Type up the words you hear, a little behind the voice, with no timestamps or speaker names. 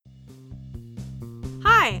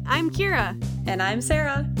Hi, I'm Kira. And I'm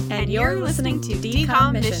Sarah. And you're listening to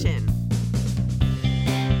Decom Mission.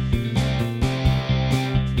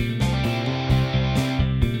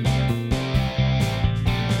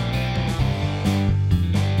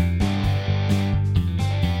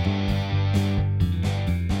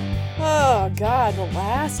 Oh god, the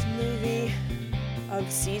last movie of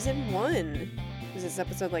season 1. This is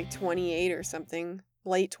episode like 28 or something.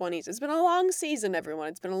 Late 20s. It's been a long season, everyone.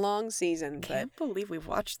 It's been a long season. Can't believe we've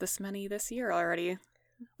watched this many this year already.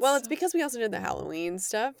 Well, it's because we also did the Halloween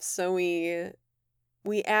stuff, so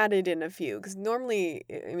we added in a few. Because normally,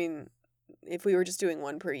 I mean, if we were just doing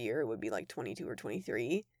one per year, it would be like 22 or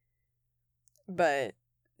 23. But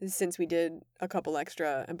since we did a couple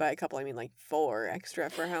extra, and by a couple I mean like 4 extra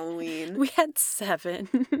for Halloween. We had 7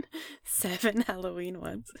 Halloween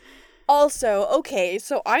ones. Also, okay,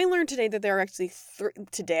 so I learned today that there are actually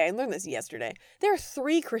today, I learned this yesterday, there are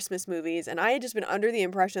 3 Christmas movies, and I had just been under the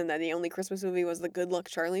impression that the only Christmas movie was the Good Luck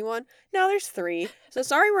Charlie one. Now there's 3. So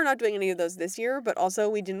sorry we're not doing any of those this year, but also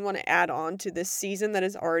we didn't want to add on to this season that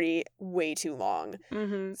is already way too long.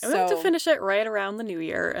 Mm-hmm. So, we have to finish it right around the new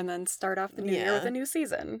year, and then start off the new year with a new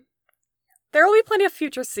season. There will be plenty of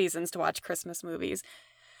future seasons to watch Christmas movies.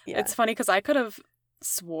 Yeah. It's funny, because I could have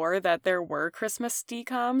swore that there were Christmas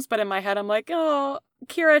decoms, but in my head I'm like, oh,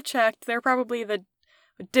 Kira checked. They're probably the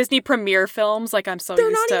Disney premiere films. Like, I'm so They're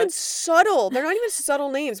used to... They're not even subtle. They're not even subtle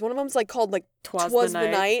names. One of them's like called like Twas the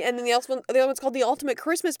Night, and then the other one's called The Ultimate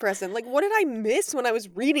Christmas Present. Like, what did I miss when I was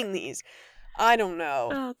reading these? I don't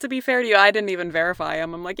know. To be fair to you, I didn't even verify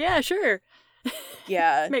them. I'm like, yeah, sure.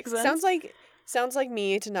 Yeah. Makes sense. Sounds like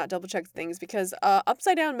me to not double check things, because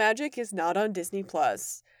Upside Down Magic is not on Disney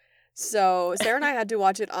Plus. So Sarah and I had to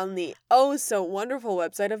watch it on the oh-so-wonderful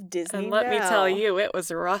website of Disney And let Now. me tell you, it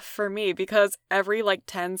was rough for me, because every,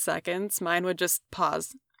 10 seconds, mine would just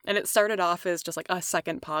pause. And it started off as just, a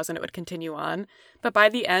second pause, and it would continue on. But by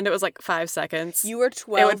the end, it was, 5 seconds. You were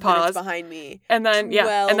 12 minutes behind me. And then,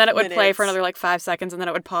 and then it would play for another, 5 seconds, and then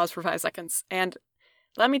it would pause for 5 seconds. And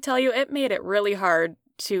let me tell you, it made it really hard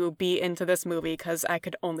to be into this movie, because I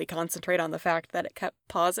could only concentrate on the fact that it kept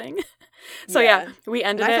pausing. So we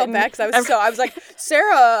ended it. I felt bad, because I was like,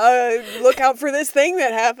 Sarah, look out for this thing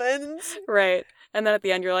that happens. Right. And then at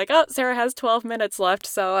the end, you're like, oh, Sarah has 12 minutes left,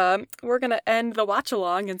 so we're going to end the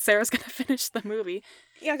watch-along, and Sarah's going to finish the movie.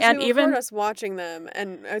 Yeah, because we record us watching them,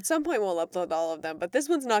 and at some point we'll upload all of them, but this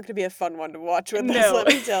one's not going to be a fun one to watch with us, let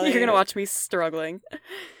me tell you. You're going to watch me struggling.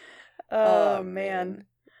 Oh, man.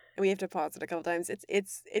 We have to pause it a couple times.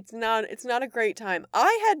 It's not a great time.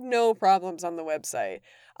 I had no problems on the website.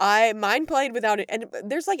 Mine played without it, and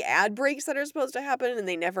there's ad breaks that are supposed to happen, and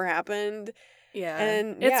they never happened. Yeah,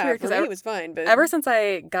 and it's weird, for me it was fine. But ever since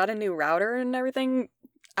I got a new router and everything,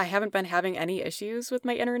 I haven't been having any issues with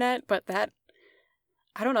my internet. But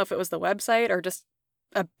I don't know if it was the website or just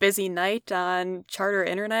a busy night on Charter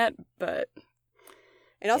internet, but.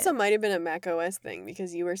 It also might have been a Mac OS thing,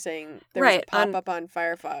 because you were saying there was a pop-up on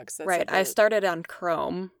Firefox. I started on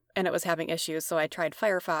Chrome, and it was having issues, so I tried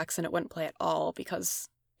Firefox, and it wouldn't play at all, because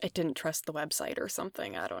it didn't trust the website or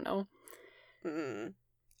something. I don't know.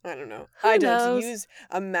 I don't know. Who I knows? don't use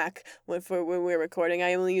a Mac when we're recording.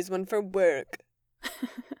 I only use one for work.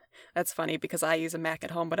 That's funny, because I use a Mac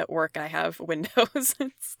at home, but at work I have Windows.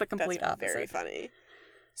 It's the complete opposite. Very funny.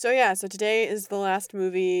 So today is the last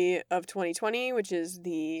movie of 2020, which is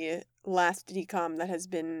the last decom that has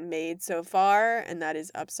been made so far, and that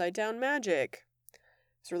is Upside Down Magic.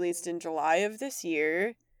 It's released in July of this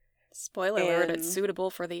year. Spoiler alert, it's suitable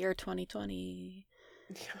for the year 2020.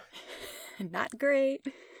 Not great.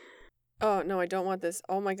 Oh, no, I don't want this.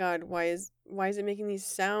 Oh my god, why is it making these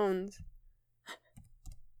sounds?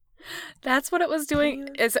 That's what it was doing.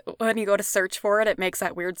 Is when you go to search for it, it makes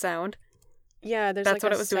that weird sound. Yeah, that's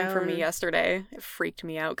what it was doing for me yesterday. It freaked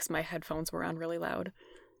me out because my headphones were on really loud.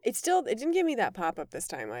 It didn't give me that pop-up this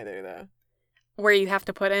time either, though. Where you have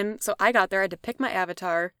to put in, so I got there, I had to pick my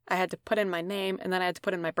avatar, I had to put in my name, and then I had to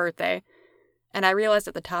put in my birthday. And I realized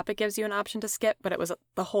at the top it gives you an option to skip, but it was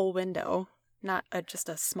the whole window, not just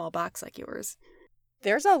a small box like yours.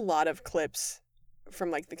 There's a lot of clips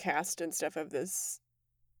from the cast and stuff of this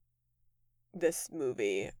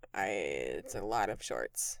movie. It's a lot of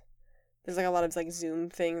shorts. There's a lot of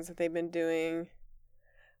Zoom things that they've been doing,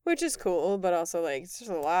 which is cool, but also it's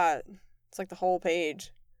just a lot. It's the whole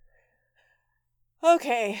page.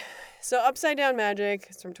 Okay, so Upside Down Magic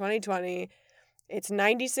is from 2020. It's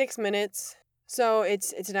 96 minutes, so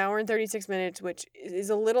it's an hour and 36 minutes, which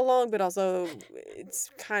is a little long, but also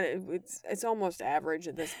it's almost average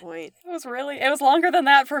at this point. It was longer than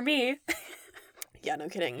that for me. Yeah, no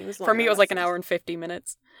kidding. It was for me, it was an hour and 50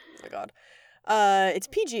 minutes. Oh my god. It's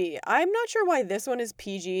PG. I'm not sure why this one is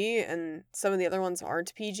PG and some of the other ones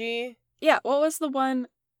aren't PG. Yeah, what was the one?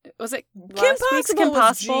 Was it last week's Kim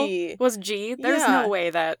Possible? Was G? There's no way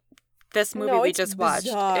that this movie we just watched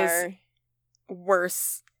is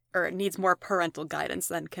worse or it needs more parental guidance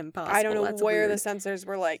than Kim Possible. I don't know where the censors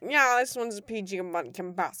were like, yeah, this one's PG, but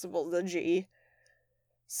Kim Possible, the G.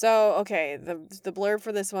 So, okay, the blurb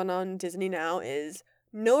for this one on Disney Now is,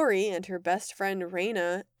 Nori and her best friend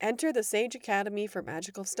Raina enter the Sage Academy for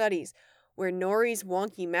Magical Studies, where Nori's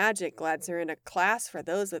wonky magic glads her in a class for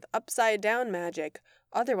those with upside-down magic,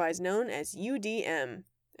 otherwise known as UDM.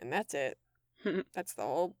 And that's it. That's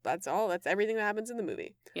all. That's everything that happens in the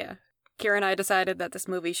movie. Yeah. Kira and I decided that this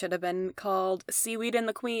movie should have been called Seaweed and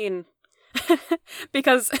the Queen.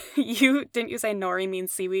 Because didn't you say Nori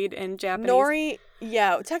means seaweed in Japanese? Nori,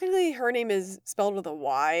 yeah, technically her name is spelled with a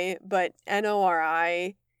Y, but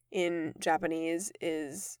Nori in Japanese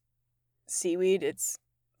is seaweed. It's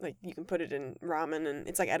like you can put it in ramen and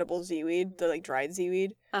it's like edible seaweed, the like dried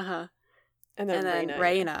seaweed. Uh-huh. And then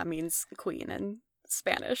Reina means queen in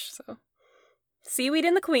Spanish, so Seaweed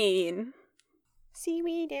and the Queen.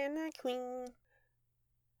 Seaweed and the Queen.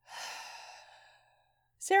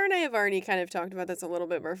 Sarah and I have already kind of talked about this a little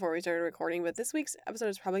bit before we started recording, but this week's episode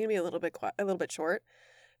is probably going to be a little bit short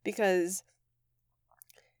because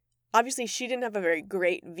obviously she didn't have a very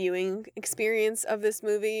great viewing experience of this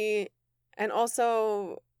movie, and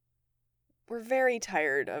also we're very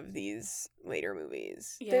tired of these later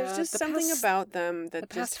movies. Yeah, there's just something about them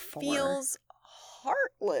that just feels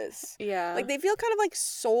heartless. Yeah. Like, they feel kind of like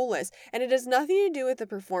soulless. And it has nothing to do with the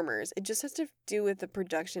performers. It just has to do with the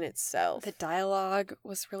production itself. The dialogue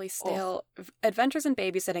was really stale. Oh. Adventures in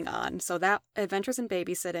Babysitting on. So that Adventures in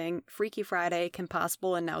Babysitting, Freaky Friday, Kim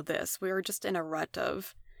Possible, and now this. We were just in a rut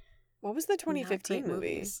of... What was the 2015 movie?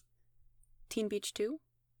 Movies. Teen Beach 2?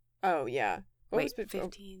 Oh, yeah. What was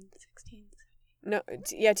 15, 16... No,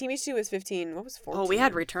 yeah, Teen Beach 2 was 15. What was 14? Oh, we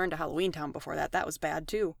had Return to Halloween Town before that. That was bad,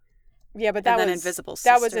 too. Yeah, but that was... Invisible Sister.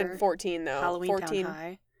 That was in 14, though. Halloween Town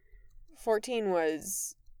High. 14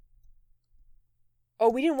 was... Oh,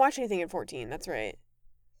 we didn't watch anything in 14. That's right.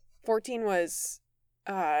 14 was...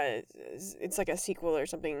 it's like a sequel or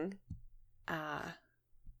something.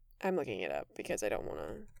 I'm looking it up because I don't want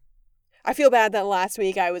to... I feel bad that last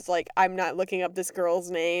week I was like, I'm not looking up this girl's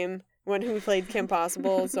name who played Kim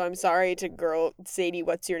Possible, so I'm sorry to Sadie,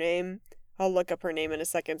 what's your name? I'll look up her name in a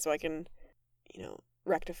second so I can,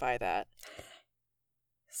 rectify that.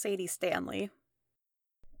 Sadie Stanley.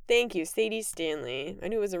 Thank you, Sadie Stanley. I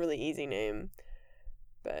knew it was a really easy name.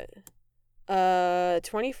 But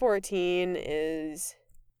 2014 is...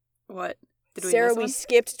 What? Did we Sarah, miss one? We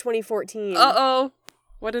skipped 2014. Uh-oh.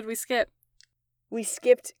 What did we skip? We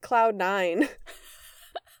skipped Cloud 9.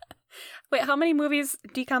 Wait, how many movies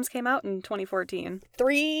DCOMs came out in 2014?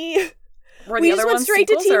 3. Were the other ones straight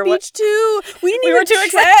to Teen Beach 2. We didn't even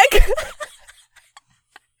check.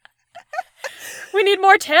 We need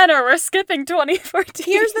more Tanner. We're skipping 2014.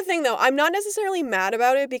 Here's the thing, though. I'm not necessarily mad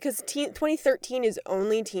about it because 2013 is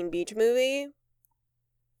only Teen Beach movie.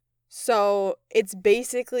 So it's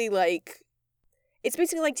basically like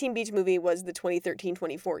Teen Beach movie was the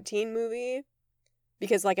 2013-2014 movie.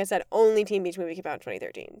 Because, like I said, only Teen Beach movie came out in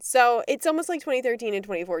 2013. So it's almost like 2013 and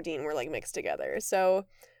 2014 were like mixed together. So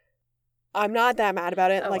I'm not that mad about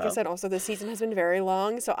it. I said, also, the season has been very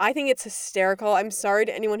long. So I think it's hysterical. I'm sorry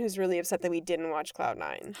to anyone who's really upset that we didn't watch Cloud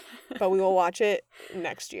 9. But we will watch it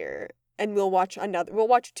next year. And we'll watch 2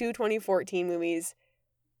 2014 movies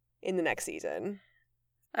in the next season.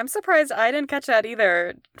 I'm surprised I didn't catch that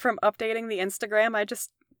either. From updating the Instagram, I just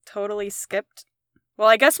totally skipped. Well,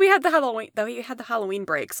 I guess we had the Halloween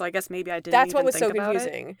break, so I guess maybe I didn't. That's what was so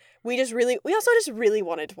confusing. We also just really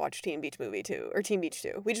wanted to watch Teen Beach movie 2 or Teen Beach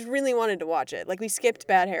 2. We just really wanted to watch it. Like, we skipped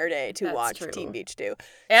Bad Hair Day to watch Teen Beach 2.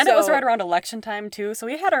 And it was right around election time too, so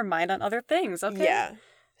we had our mind on other things. Okay. Yeah.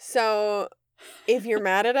 So if you're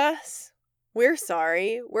mad at us, we're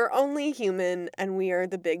sorry. We're only human, and we are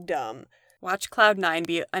the big dumb. Watch Cloud 9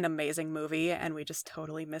 be an amazing movie, and we just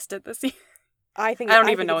totally missed it this year. I don't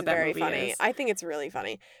even know what that movie is. I think it's really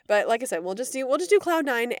funny. But like I said, we'll just do Cloud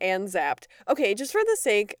 9 and Zapped. Okay, just for the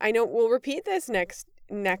sake, I know we'll repeat this next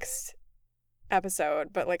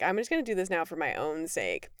episode, but like I'm just going to do this now for my own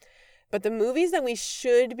sake. But the movies that we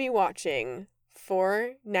should be watching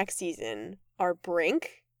for next season are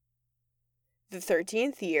Brink, The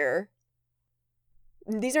 13th Year.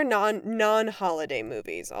 These are non-holiday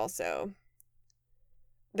movies also.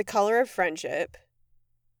 The Color of Friendship,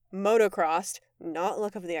 Motocrossed, not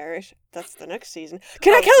Luck of the Irish. That's the next season.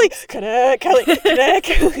 Cadet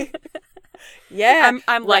Kelly. Yeah.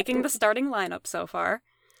 I'm liking the starting lineup so far.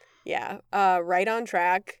 Yeah. Right on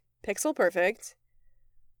Track, Pixel Perfect,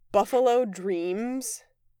 Buffalo Dreams.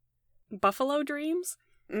 Buffalo Dreams?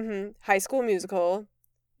 Mm-hmm. High School Musical,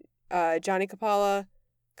 Johnny Capahala,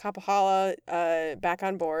 Back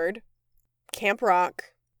on Board, Camp Rock,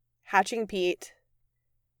 Hatching Pete,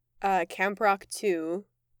 Camp Rock 2.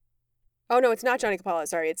 Oh, no, it's not Johnny Capahala.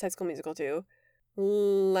 Sorry, it's High School Musical 2.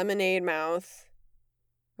 Lemonade Mouth,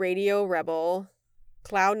 Radio Rebel,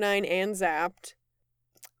 Cloud 9 and Zapped.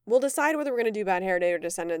 We'll decide whether we're going to do Bad Hair Day or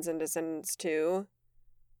Descendants and Descendants 2.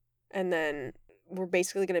 And then we're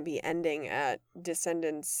basically going to be ending at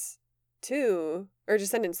Descendants 2, or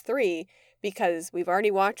Descendants 3, because we've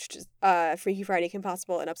already watched Freaky Friday, Kim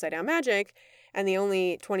Possible, and Upside Down Magic, and the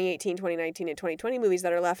only 2018, 2019, and 2020 movies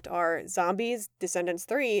that are left are Zombies, Descendants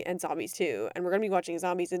 3, and Zombies 2. And we're going to be watching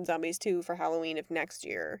Zombies and Zombies 2 for Halloween of next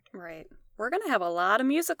year. Right. We're going to have a lot of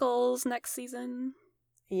musicals next season.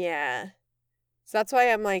 Yeah. So that's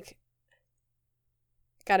why I'm like,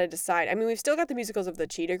 gotta decide. I mean, we've still got the musicals of the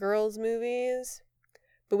Cheetah Girls movies,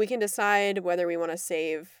 but we can decide whether we want to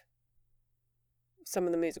save some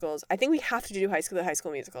of the musicals. I think we have to do the High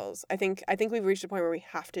School Musicals. I think we've reached a point where we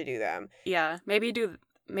have to do them. Yeah, maybe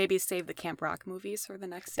save the Camp Rock movies for the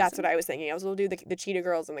next season. That's what I was thinking. We'll do the Cheetah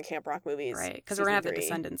Girls and the Camp Rock movies. Right, because we're going to have the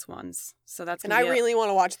Descendants ones. So that's and I really want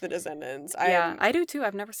to watch the Descendants. I do too.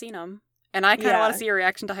 I've never seen them. And I kind of want to see a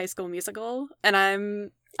reaction to High School Musical. And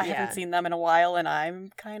I haven't seen them in a while, and I'm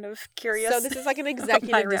kind of curious. So this is like an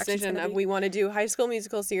executive decision of we want to do High School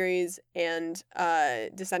Musical series and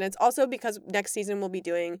Descendants. Also because next season we'll be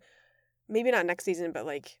doing, maybe not next season, but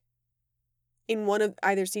like in one of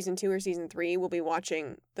either season 2 or season 3, we'll be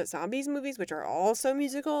watching the Zombies movies, which are also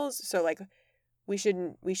musicals. So like we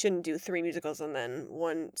shouldn't do 3 musicals and then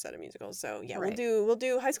one set of musicals. So yeah, right. we'll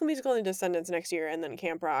do High School Musical and Descendants next year, and then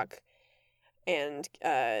Camp Rock and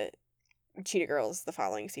Cheetah Girls the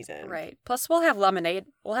following season. Right. Plus we'll have Lemonade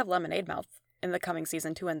Mouth in the coming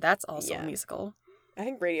season too, and that's also a musical. I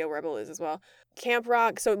think Radio Rebel is as well. Camp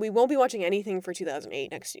Rock, so we won't be watching anything for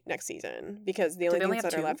 2008 next season, because the only things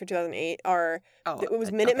that are left for 2008 are it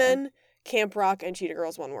was Minutemen, Camp Rock, and Cheetah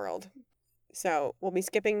Girls One World. So we'll be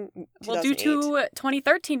skipping 2008. We'll do 2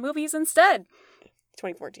 2013 movies instead.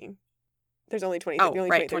 2014. There's only 2013. Oh,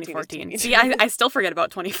 right, 2014. See, I still forget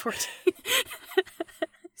about 2014.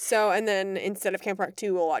 So, and then instead of Camp Rock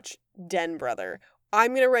 2, we'll watch Den Brother. I'm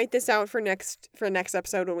going to write this out for next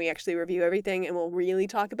episode when we actually review everything, and we'll really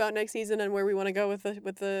talk about next season and where we want to go with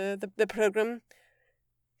the program.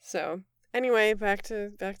 So, anyway, back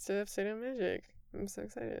to Upside Down Magic. I'm so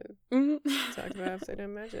excited to talk about Upside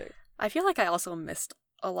Down Magic. I feel like I also missed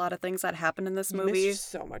a lot of things that happened in this movie. You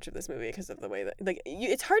missed so much of this movie because of the way that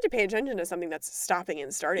it's hard to pay attention to something that's stopping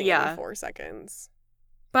and starting every 4 seconds.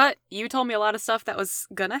 But you told me a lot of stuff that was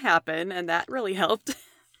gonna happen, and that really helped.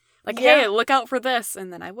 Hey, look out for this,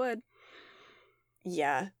 and then I would.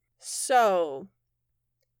 Yeah. So,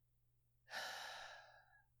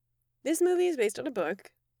 this movie is based on a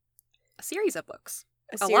book. A series of books.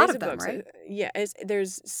 A lot of them, books. Right? Yeah,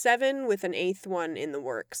 there's 7 with an 8th one in the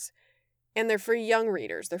works. And they're for young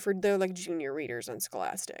readers. They're like junior readers on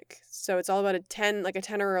Scholastic. So it's all about a 10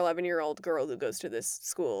 or 11-year-old girl who goes to this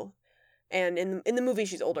school. And in the movie,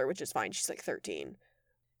 she's older, which is fine. She's like 13.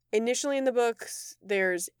 Initially in the books,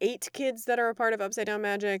 there's 8 kids that are a part of Upside Down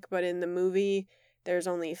Magic, but in the movie, there's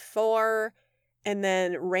only 4. And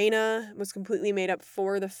then Raina was completely made up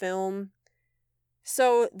for the film.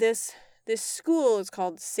 So this school is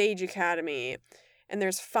called Sage Academy, and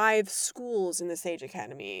there's 5 schools in the Sage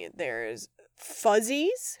Academy. There's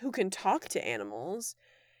Fuzzies, who can talk to animals.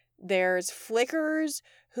 There's Flickers,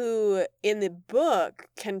 who in the book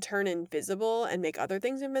can turn invisible and make other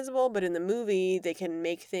things invisible, but in the movie they can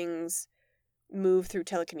make things move through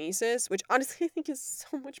telekinesis, which honestly I think is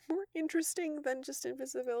so much more interesting than just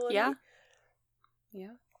invisibility.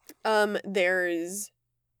 Yeah. There's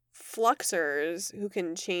Fluxers, who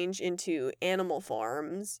can change into animal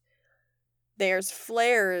forms. There's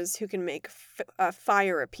Flares, who can make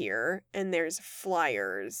fire appear, and there's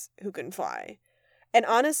Flyers, who can fly. And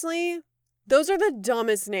honestly, those are the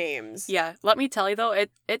dumbest names. Yeah, let me tell you though,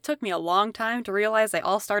 it took me a long time to realize they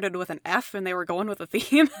all started with an F and they were going with a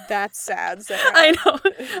theme. That's sad, Sarah. I know.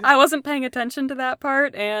 I wasn't paying attention to that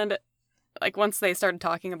part, and like once they started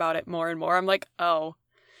talking about it more and more, I'm like, oh,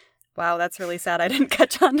 wow, that's really sad. I didn't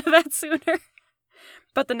catch on to that sooner.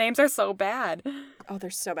 But the names are so bad. Oh, they're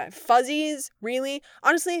so bad. Fuzzies? Really?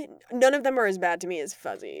 Honestly, none of them are as bad to me as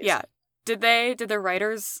Fuzzies. Yeah. Did the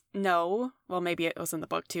writers know? Well, maybe it was in the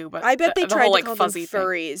book too, but I bet they tried whole, to call them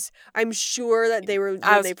furries. Thing. I'm sure that they were,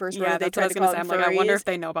 when they first wrote it, they tried to call them furries. I wonder if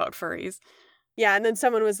they know about furries. Yeah, and then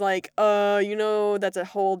someone was like, that's a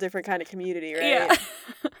whole different kind of community, right? Yeah.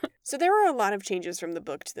 So there were a lot of changes from the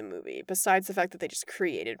book to the movie, besides the fact that they just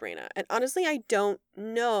created Reyna. And honestly, I don't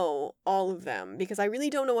know all of them, because I really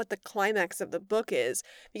don't know what the climax of the book is,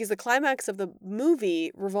 because the climax of the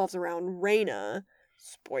movie revolves around Reyna,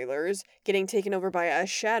 spoilers, getting taken over by a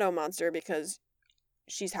shadow monster because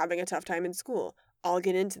she's having a tough time in school. I'll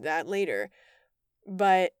get into that later.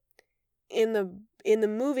 But in the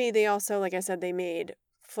movie, they also, like I said, they made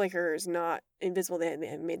flickers not invisible. They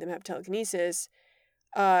made them have telekinesis.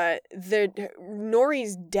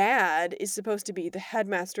 Nori's dad is supposed to be the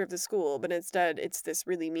headmaster of the school, but instead it's this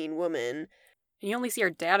really mean woman. You only see her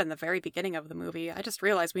dad in the very beginning of the movie. I just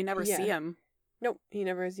realized we never see him. Nope, he's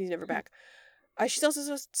never back. She's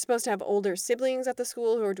also supposed to have older siblings at the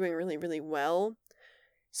school who are doing really, really well.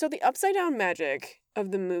 So the upside down magic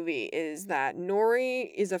of the movie is that Nori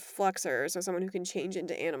is a fluxer, so someone who can change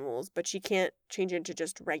into animals, but she can't change into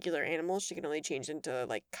just regular animals. She can only change into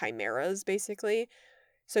like chimeras, basically.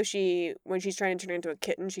 So when she's trying to turn into a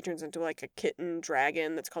kitten, she turns into like a kitten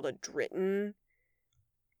dragon that's called a Dritten.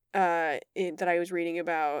 That I was reading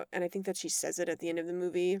about, and I think that she says it at the end of the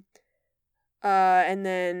movie. And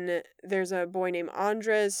then there's a boy named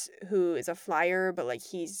Andres who is a flyer, but like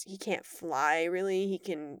he can't fly really. He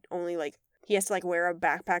can only he has to wear a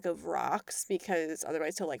backpack of rocks because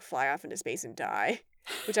otherwise he'll fly off into space and die,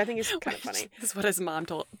 which I think is kind of funny. This is what his mom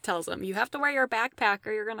tells him. You have to wear your backpack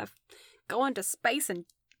or you're gonna go into space and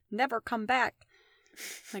never come back.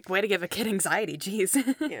 Way to give a kid anxiety, jeez.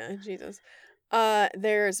 Yeah, Jesus.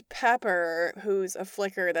 There's Pepper, who's a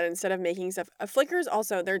flicker that instead of making stuff, flickers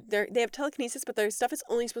also they have telekinesis, but their stuff is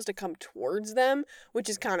only supposed to come towards them, which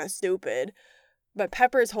is kind of stupid. But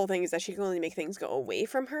Pepper's whole thing is that she can only make things go away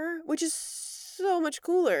from her, which is so much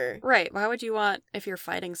cooler. Right. Why would you want, if you're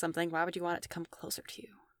fighting something, why would you want it to come closer to you?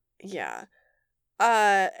 Yeah.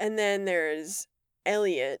 And then there's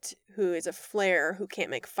Elliot, who is a flare who can't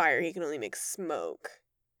make fire. He can only make smoke.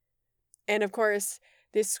 And of course,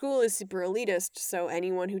 this school is super elitist, so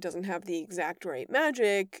anyone who doesn't have the exact right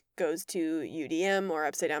magic goes to UDM or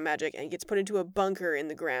Upside Down Magic and gets put into a bunker in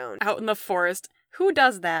the ground. Out in the forest. Who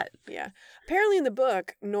does that? Yeah. Apparently in the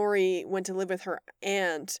book, Nori went to live with her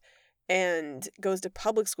aunt and goes to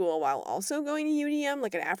public school while also going to UDM,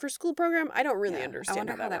 like an after-school program. I don't really understand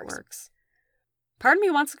how that works. Part of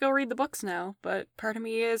me wants to go read the books now, but part of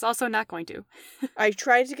me is also not going to. I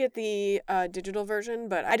tried to get the digital version,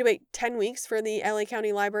 but I had to wait 10 weeks for the LA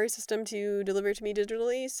County Library System to deliver it to me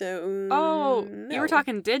digitally, so no. You were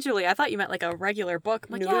talking digitally. I thought you meant a regular book.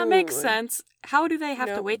 I'm yeah, it makes sense. How do they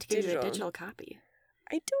have to wait to give you a digital copy?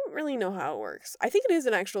 I don't really know how it works. I think it is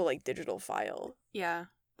an actual, digital file. Yeah.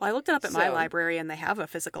 Well, I looked it up at my library, and they have a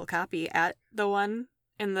physical copy at the one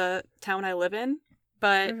in the town I live in,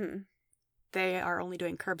 but... Mm-hmm. They are only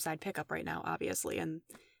doing curbside pickup right now, obviously, and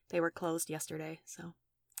they were closed yesterday, so...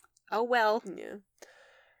 Oh, well. Yeah.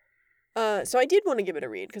 So I did want to give it a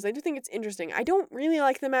read, because I do think it's interesting. I don't really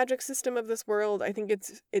like the magic system of this world. I think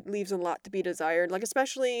it leaves a lot to be desired,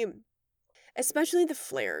 especially the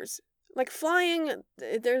flares. Flying,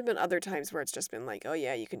 there's been other times where it's just been oh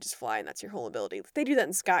yeah, you can just fly, and that's your whole ability. They do that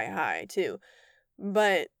in Sky High, too.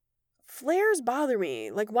 But flares bother me.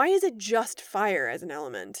 Why is it just fire as an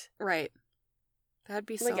element? Right. That'd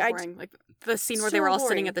be so boring. The scene where they were all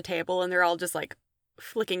sitting at the table and they're all just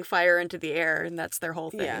flicking fire into the air and that's their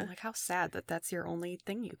whole thing. Yeah. How sad that that's your only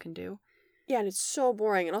thing you can do. Yeah, and it's so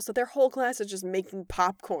boring. And also their whole class is just making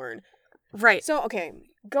popcorn. Right. So, okay,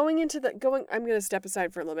 I'm going to step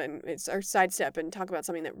aside for a little bit or sidestep and talk about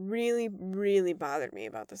something that really, really bothered me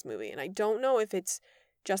about this movie. And I don't know if it's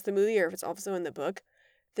just the movie or if it's also in the book.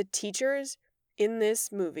 The teachers in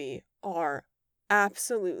this movie are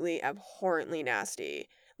absolutely abhorrently nasty.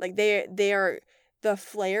 They are the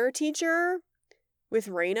flare teacher with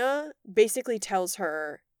Reyna basically tells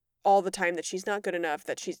her all the time that she's not good enough,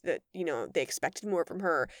 that they expected more from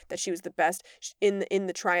her, that she was the best in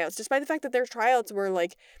the tryouts, despite the fact that their tryouts were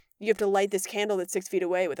you have to light this candle that's 6 feet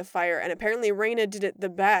away with a fire, and apparently Reyna did it the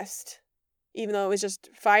best, even though it was just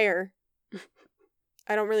fire.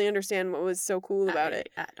 I don't really understand what was so cool about it.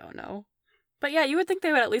 I don't know. But yeah, you would think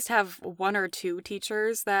they would at least have one or two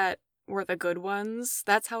teachers that were the good ones.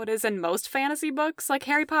 That's how it is in most fantasy books. Like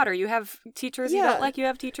Harry Potter, you have teachers you don't like, you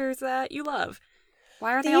have teachers that you love.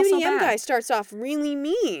 Why are they all so bad? The UDM guy starts off really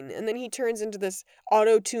mean, and then he turns into this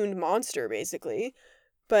auto-tuned monster, basically.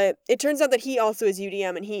 But it turns out that he also is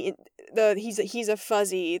UDM, and he's a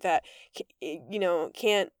fuzzy that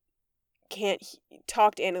can't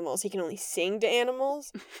talk to animals. He can only sing to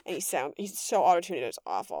animals, and he's so auto-tuned it's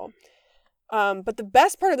awful. But the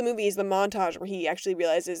best part of the movie is the montage where he actually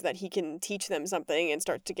realizes that he can teach them something and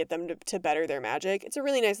start to get them to better their magic. It's a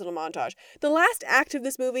really nice little montage. The last act of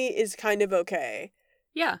this movie is kind of okay.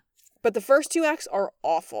 Yeah. But the first 2 acts are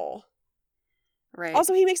awful. Right.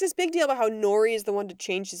 Also, he makes this big deal about how Nori is the one to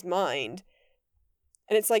change his mind.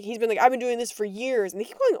 And it's like, he's been like, I've been doing this for years. And they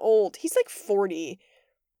keep going old. He's like 40.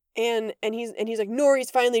 And he's like,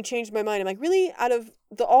 Nori's finally changed my mind. I'm like, really? Out of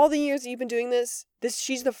all the years that you've been doing this,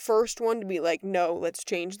 she's the first one to be like, no, let's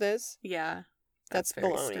change this? Yeah. That's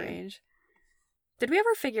very baloney. Strange. Did we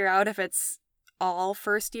ever figure out if it's all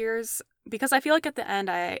first years? Because I feel like at the end,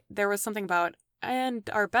 there was something about, and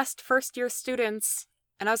our best first year students,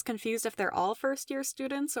 and I was confused if they're all first year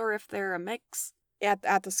students or if they're a mix.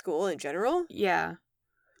 At the school in general? Yeah.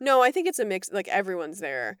 No, I think it's a mix. Like, everyone's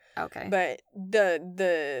there. Okay. But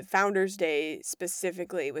the Founders Day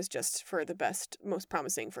specifically was just for the best, most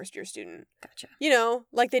promising first-year student. Gotcha. You know,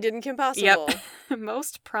 like they did in Kim Possible. Yep.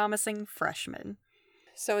 Most promising freshman.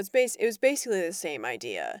 So it was basically the same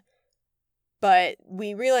idea. But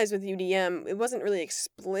we realized with UDM, it wasn't really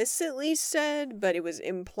explicitly said, but it was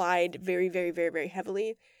implied very, very, very, very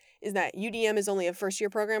heavily, is that UDM is only a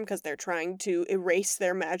first-year program because they're trying to erase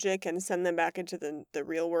their magic and send them back into the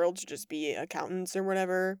real world to just be accountants or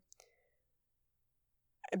whatever.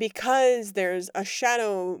 Because there's a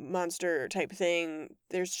shadow monster type thing,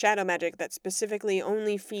 there's shadow magic that specifically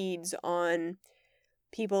only feeds on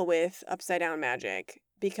people with upside-down magic.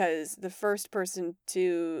 Because the first person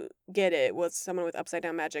to get it was someone with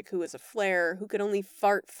upside-down magic who was a flare who could only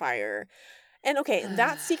fart fire. And okay,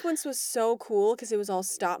 that sequence was so cool because it was all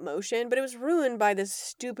stop motion, but it was ruined by this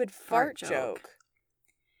stupid fart joke.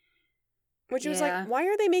 Which was like, why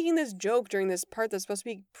are they making this joke during this part that's supposed to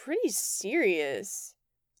be pretty serious?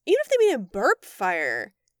 Even if they made a burp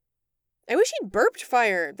fire. I wish he'd burped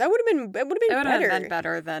fire. That would have been better. It would have been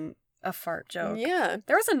better than a fart joke. Yeah.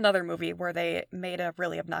 There was another movie where they made a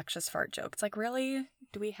really obnoxious fart joke. It's like, really?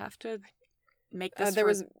 Do we have to make this That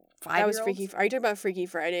was Freaky. Are you talking about Freaky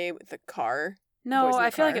Friday with the car? No, I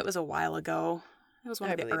feel like it was a while ago. It was one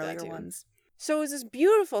of the earlier ones. So it was this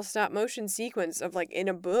beautiful stop motion sequence of like in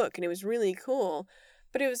a book, and it was really cool.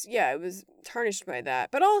 But it was tarnished by that.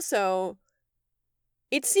 But also,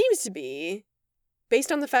 it seems to be,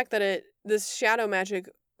 based on the fact that this shadow magic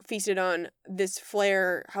feasted on this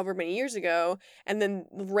flare however many years ago, and then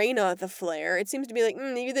Raina the flare, it seems to be like,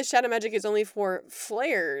 maybe the shadow magic is only for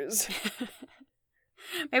flares.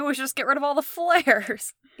 Maybe we should just get rid of all the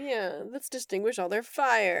flares. Yeah, let's distinguish all their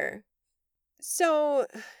fire. So,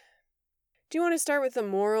 do you want to start with the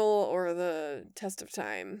moral or the test of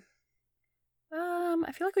time?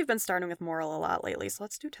 I feel like we've been starting with moral a lot lately, so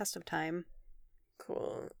let's do test of time.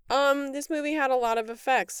 Cool. This movie had a lot of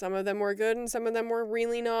effects. Some of them were good and some of them were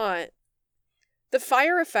really not. The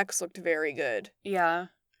fire effects looked very good. Yeah.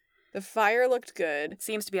 The fire looked good. It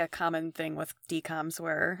seems to be a common thing with DCOMs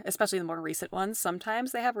where, especially the more recent ones,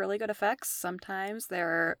 sometimes they have really good effects, sometimes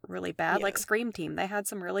they're really bad. Yeah. Like Scream Team, they had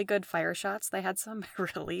some really good fire shots, they had some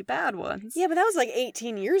really bad ones. Yeah, but that was like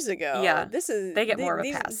 18 years ago. Yeah, they get more of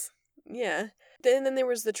a pass. Yeah. Then there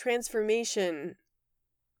was the transformation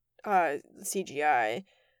CGI,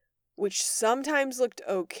 which sometimes looked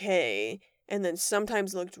okay, and then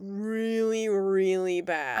sometimes looked really, really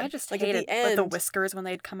bad. I just hated the whiskers when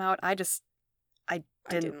they'd come out. I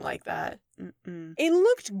didn't like that. Mm-mm. It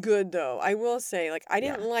looked good, though. I will say, like, I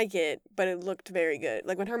didn't like it, but it looked very good.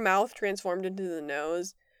 Like, when her mouth transformed into the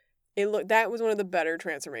nose, that was one of the better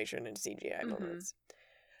transformation in CGI moments.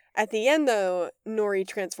 At the end, though, Nori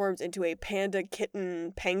transforms into a panda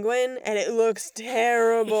kitten penguin, and it looks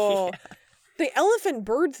terrible. Yeah. The elephant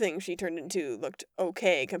bird thing she turned into looked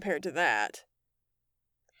okay compared to that.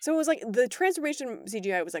 So it was like, the transformation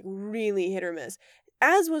CGI was like really hit or miss,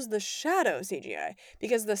 as was the shadow CGI,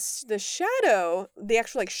 because the shadow, the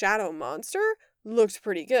actual like shadow monster, looked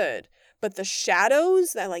pretty good. But the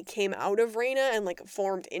shadows that like came out of Raina and like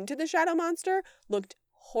formed into the shadow monster looked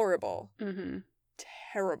horrible. Mm-hmm.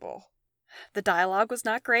 Terrible. The dialogue was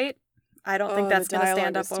not great. I don't think that's going to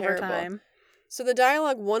stand up over time. So the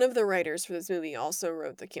dialogue, one of the writers for this movie also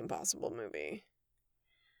wrote the Kim Possible movie.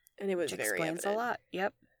 And it was very evident. Explains a lot.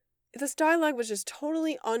 Yep. This dialogue was just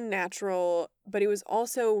totally unnatural, but it was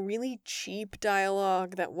also really cheap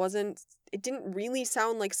dialogue it didn't really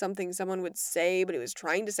sound like something someone would say, but it was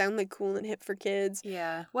trying to sound like cool and hip for kids.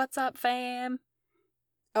 Yeah. What's up, fam?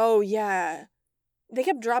 Oh, yeah. They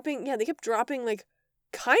kept dropping like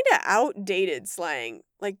kind of outdated slang.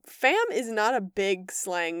 Like, fam is not a big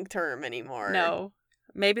slang term anymore. No.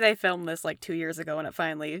 Maybe they filmed this like 2 years ago and it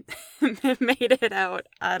finally made it out.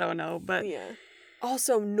 I don't know, but yeah.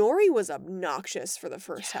 Also, Nori was obnoxious for the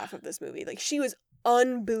first half of this movie. Like, she was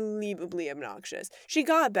unbelievably obnoxious. She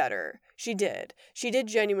got better. She did. She did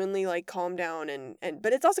genuinely, like, calm down and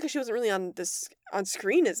but it's also because she wasn't really on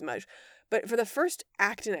screen as much. But for the first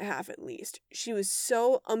act and a half, at least, she was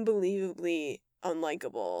so unbelievably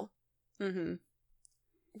unlikable. Mm-hmm.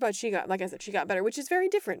 But she got, like I said, she got better, which is very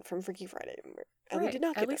different from Freaky Friday. Ellie did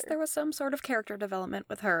not get At least better. there was some sort of character development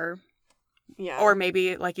with her. Yeah. Or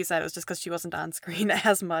maybe, like you said, it was just because she wasn't on screen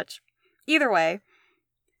as much. Either way.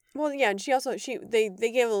 Well, yeah, and they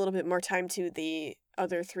gave a little bit more time to the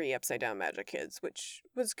other 3 Upside Down Magic kids, which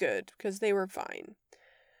was good, because they were fine.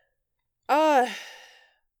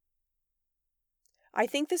 I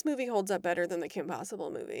think this movie holds up better than the Kim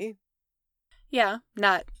Possible movie. Yeah,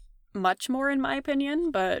 not much more in my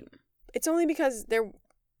opinion, but it's only because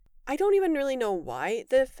I don't even really know why.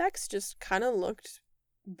 The effects just kind of looked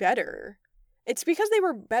better. It's because they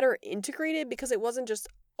were better integrated, because it wasn't just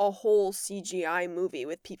a whole CGI movie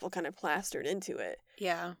with people kind of plastered into it.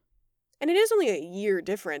 Yeah. And it is only a year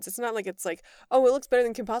difference. It's not like it's like, oh, it looks better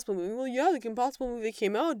than Kim Possible movie. Well, yeah, the Kim Possible movie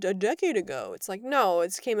came out a decade ago. It's like, no,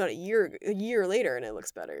 it came out a year later and it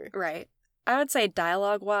looks better. Right. I would say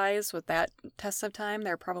dialogue-wise, with that test of time,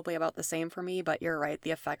 they're probably about the same for me, but you're right,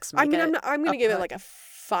 the effects make it I'm going to give it like a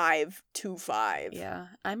 5.25. Yeah,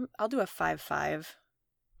 I'll do a 5.5.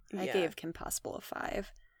 I gave Kim Possible a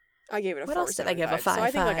 5. I gave it a 4.75. What else did I give a 5.5? So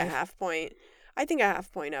I think like a half point. I think a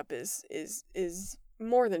half point up is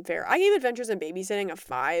more than fair. I gave Adventures in Babysitting a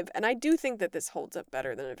 5, and I do think that this holds up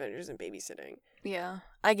better than Adventures in Babysitting. Yeah,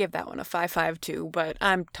 I give that one a 5.5 too, but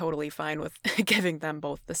I'm totally fine with giving them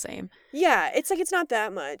both the same. Yeah, it's like it's not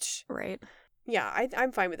that much. Right. Yeah,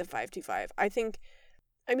 I'm fine with a 5.25.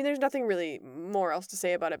 I mean, there's nothing really more else to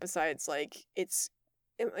say about it besides like its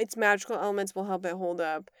magical elements will help it hold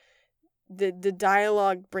up. The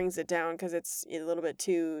dialogue brings it down because it's a little bit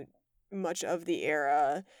too much of the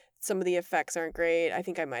era. Some of the effects aren't great. I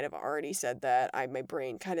think I might have already said that. My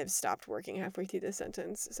brain kind of stopped working halfway through this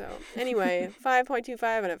sentence. So anyway,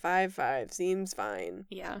 5.25 and a 5.5 seems fine.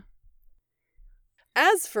 Yeah.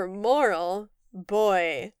 As for moral,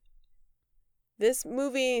 boy, this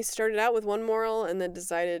movie started out with one moral and then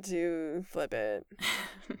decided to flip it.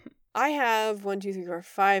 I have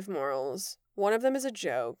 5 morals. One of them is a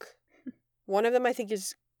joke. One of them I think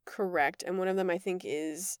is correct, and one of them I think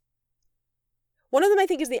is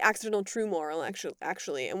the accidental true moral,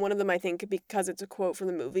 actually, and one of them I think, because it's a quote from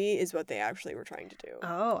the movie, is what they actually were trying to do.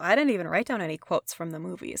 Oh, I didn't even write down any quotes from the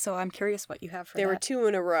movie, so I'm curious what you have for that. There were 2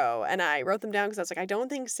 in a row, and I wrote them down because I was like, I don't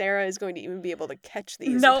think Sarah is going to even be able to catch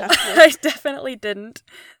these. No, I definitely didn't.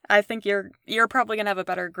 I think you're probably going to have a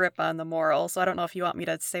better grip on the moral, so I don't know if you want me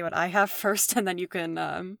to say what I have first, and then you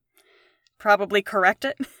can probably correct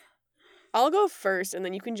it. I'll go first, and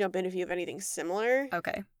then you can jump in if you have anything similar.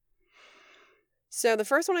 Okay. So the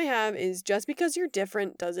first one I have is, just because you're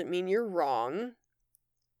different doesn't mean you're wrong,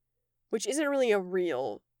 which isn't really a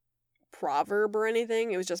real proverb or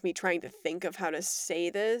anything. It was just me trying to think of how to say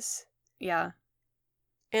this. Yeah.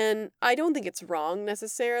 And I don't think it's wrong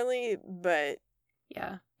necessarily, but...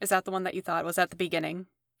 Yeah. Is that the one that you thought was at the beginning?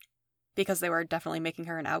 Because they were definitely making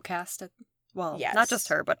her an outcast? Well, yes. Not just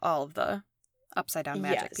her, but all of the Upside Down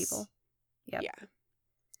Magic people. Yep. Yeah.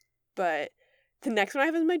 But the next one I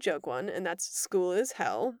have is my joke one, and that's school is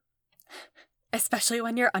hell. Especially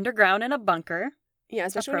when you're underground in a bunker. Yeah,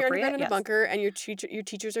 especially when you're underground in a bunker and your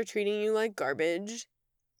teachers are treating you like garbage,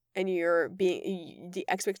 and the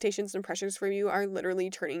expectations and pressures for you are literally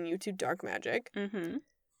turning you to dark magic. Mm-hmm.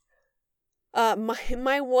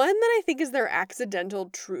 My one that I think is their accidental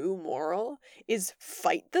true moral is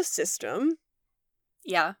fight the system.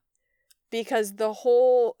 Yeah. Because the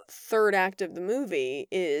whole third act of the movie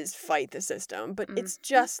is fight the system, but it's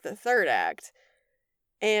just the third act.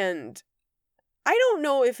 And I don't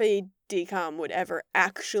know if a DCOM would ever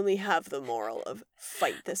actually have the moral of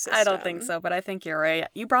fight the system. I don't think so, but I think you're right.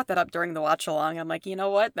 You brought that up during the watch-along. I'm like, you know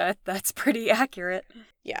what? That's pretty accurate.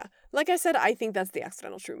 Yeah. Like I said, I think that's the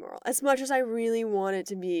accidental true moral. As much as I really want it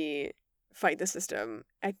to be fight the system,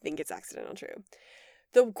 I think it's accidental true.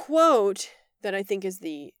 The quote that I think is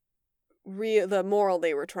the moral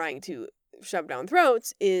they were trying to shove down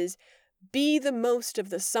throats is, be the most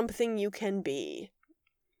of the something you can be.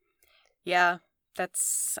 Yeah,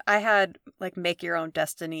 I had like make your own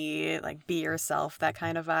destiny, like be yourself, that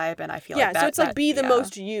kind of vibe, and I feel like so it's like be the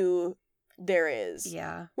most you there is.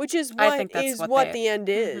 Yeah. Which is what the end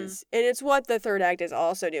is. And it's what the third act is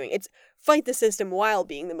also doing. It's fight the system while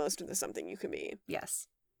being the most of the something you can be. Yes.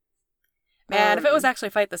 Man, if it was actually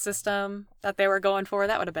fight the system that they were going for,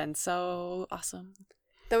 that would have been so awesome.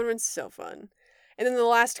 That would have been so fun. And then the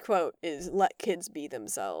last quote is, "Let kids be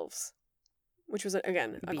themselves," which was,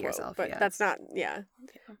 again, a be quote. yourself, but yeah. that's not,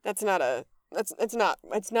 that's not a, it's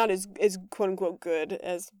not as quote-unquote good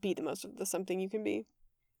as be the most of the something you can be.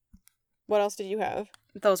 What else did you have?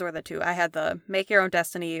 Those were the two. I had the make your own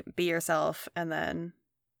destiny, be yourself, and then,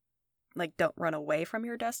 like, don't run away from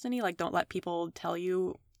your destiny. Like, don't let people tell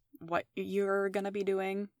you what you're gonna be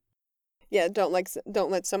doing. Yeah, don't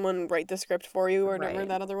let someone write the script for you or whatever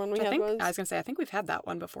that other one we had was. I was gonna say, I think we've had that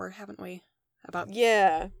one before, haven't we?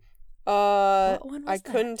 Yeah. What one was I that?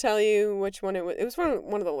 couldn't tell you which one it was. It was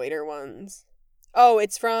one of the later ones. Oh,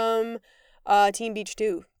 it's from Teen Beach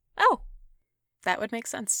 2. Oh, that would make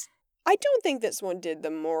sense. I don't think this one did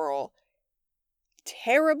the moral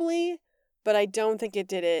terribly, but I don't think it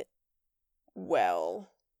did it well.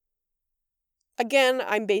 Again,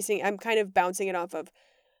 I'm kind of bouncing it off of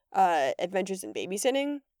Adventures in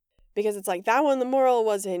Babysitting, because it's like that one, the moral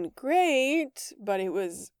wasn't great, but it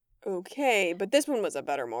was okay. But this one was a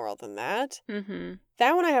better moral than that. Mm-hmm.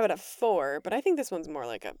 That one I have at a 4, but I think this one's more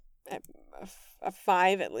like a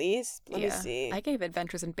 5 at least. Let me see. I gave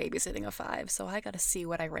Adventures in Babysitting a 5, so I gotta see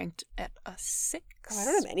what I ranked at a 6. Oh, I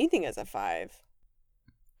don't have anything as a 5.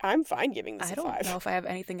 I'm fine giving this a 5. I don't know if I have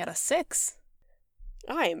anything at a 6.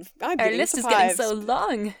 I'm Our list is getting so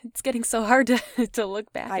long. It's getting so hard to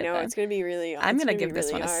look back. I know, it's gonna be really. I'm gonna give this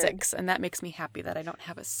really one hard. a 6, and that makes me happy that I don't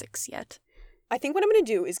have a 6 yet. I think what I'm gonna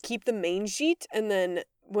do is keep the main sheet, and then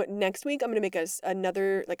next week I'm gonna make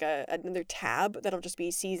another tab that'll just be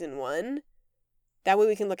season 1. That way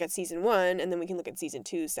we can look at season 1, and then we can look at season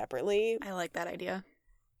 2 separately. I like that idea.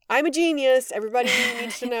 I'm a genius. Everybody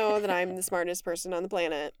needs to know that I'm the smartest person on the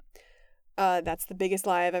planet. That's the biggest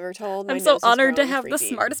lie I've ever told. I'm so honored to have the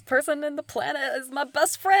smartest person in the planet as my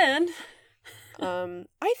best friend. I think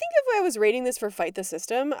if I was rating this for Fight the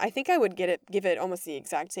System, I think I would give it almost the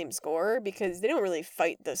exact same score, because they don't really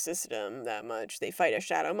fight the system that much. They fight a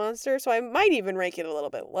shadow monster, so I might even rank it a little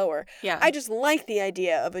bit lower. Yeah. I just like the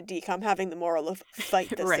idea of a DCOM having the moral of fight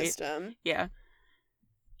the right. system. Yeah.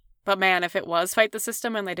 But man, if it was Fight the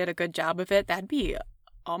System and they did a good job of it, that'd be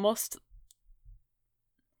almost...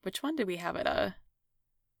 Which one did we have it?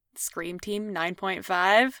 Scream Team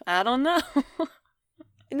 9.5? I don't know.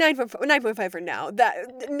 9.5 for now. That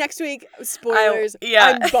next week, spoilers.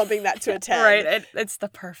 I'm bumping that to a 10. Right, it's the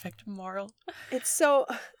perfect moral. It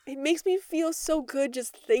makes me feel so good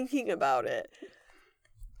just thinking about it.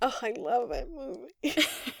 Oh, I love that movie.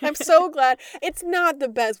 I'm so glad. It's not the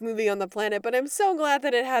best movie on the planet, but I'm so glad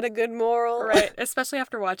that it had a good moral. Right, especially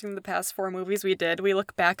after watching the past 4 movies we did. We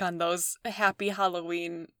look back on those Happy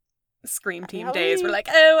Halloween Scream Team days. We're like,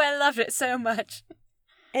 oh, I loved it so much.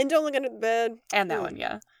 And Don't Look Under the Bed. And that one,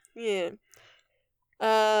 yeah. Yeah.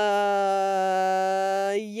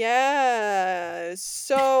 Yeah.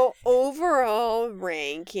 So, overall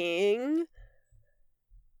ranking.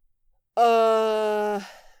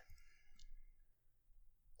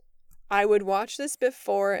 I would watch this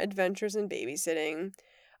before Adventures in Babysitting.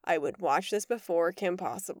 I would watch this before Kim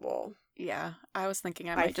Possible. Yeah, I was thinking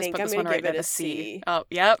I might just put this one right at a C. Oh,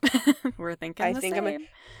 yep. We're thinking the same.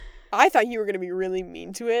 I thought you were going to be really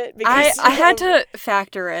mean to it. Because I had to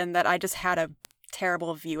factor in that I just had a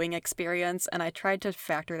terrible viewing experience, and I tried to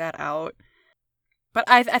factor that out. But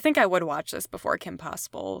I think I would watch this before Kim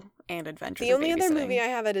Possible and Adventures in Babysitting. The only other movie I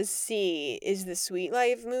have at a C is the Sweet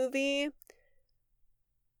Life movie.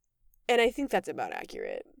 And I think that's about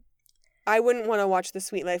accurate. I wouldn't want to watch the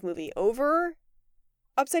Sweet Life movie over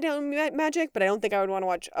Upside Down Magic, but I don't think I would want to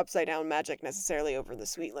watch Upside Down Magic necessarily over the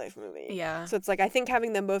Sweet Life movie. Yeah. So it's like, I think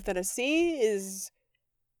having them both at a C is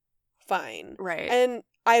fine. Right. And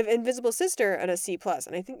I have Invisible Sister at a C+,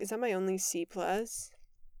 and I think, is that my only C+?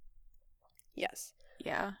 Yes.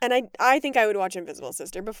 Yeah. And I think I would watch Invisible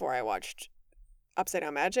Sister before I watched Upside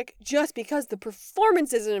Down Magic, just because the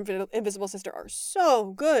performances in Invisible Sister are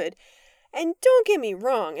so good. And don't get me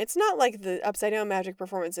wrong, it's not like the Upside Down Magic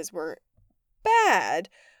performances were bad,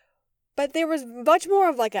 but there was much more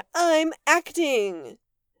of like a I'm acting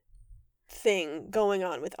thing going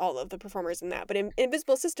on with all of the performers in that. But in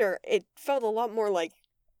Invisible Sister, it felt a lot more like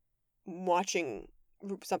watching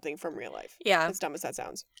something from real life. Yeah. As dumb as that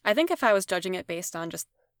sounds. I think if I was judging it based on just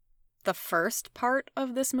the first part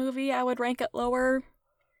of this movie, I would rank it lower.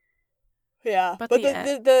 Yeah, but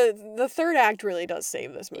the third act really does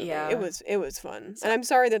save this movie. Yeah. It was fun. And I'm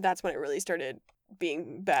sorry that's when it really started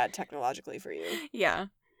being bad technologically for you. Yeah.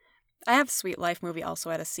 I have Sweet Life movie also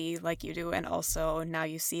at a C like you do, and also Now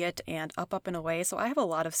You See It and Up and Away. So I have a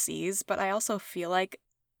lot of C's, but I also feel like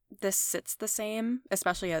this sits the same,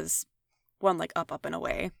 especially as one like Up and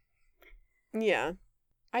Away. Yeah.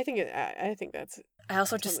 I think that's I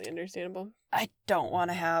also totally understandable. I don't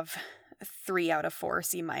want to have 3 out of 4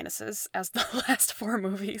 C- as the last 4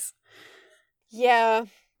 movies. Yeah,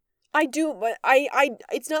 I do, but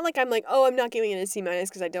it's not like I'm like, oh, I'm not giving it a C-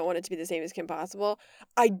 because I don't want it to be the same as Kim Possible.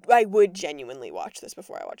 I would genuinely watch this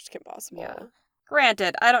before I watched Kim Possible. Yeah.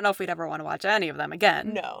 Granted, I don't know if we'd ever want to watch any of them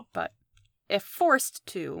again. No. But if forced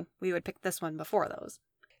to, we would pick this one before those.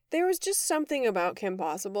 There was just something about Kim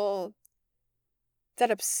Possible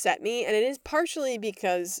that upset me, and it is partially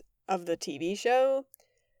because of the TV show.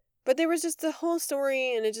 But there was just the whole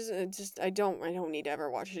story, and it just I don't need to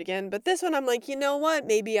ever watch it again. But this one, I'm like, you know what?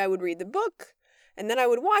 Maybe I would read the book, and then I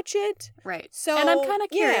would watch it. Right. So, and I'm kind of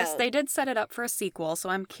curious. Yeah. They did set it up for a sequel, so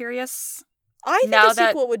I'm curious. I think a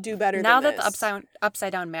sequel would do better now than that this. the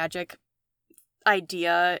upside down magic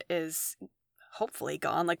idea is hopefully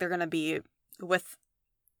gone. Like, they're going to be with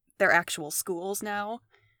their actual schools now.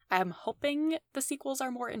 I'm hoping the sequels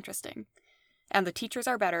are more interesting. And the teachers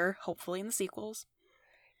are better, hopefully, in the sequels.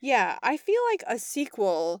 Yeah, I feel like a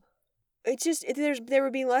sequel, there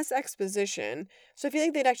would be less exposition, so I feel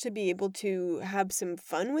like they'd actually be able to have some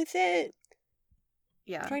fun with it.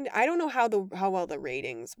 Yeah, I don't know how well the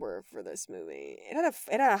ratings were for this movie. It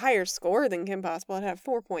had a higher score than Kim Possible. It had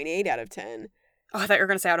 4.8 out of 10. Oh, I thought you were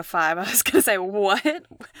gonna say out of 5. I was gonna say what?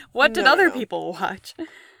 What did other people watch?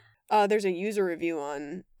 There's a user review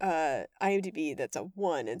on IMDb that's a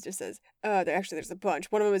 1. It just says, there's a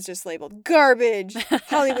bunch. One of them is just labeled garbage.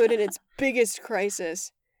 Hollywood in its biggest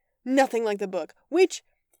crisis. Nothing like the book. Which,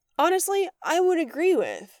 honestly, I would agree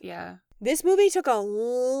with. Yeah. This movie took a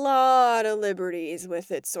lot of liberties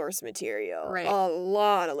with its source material. Right. A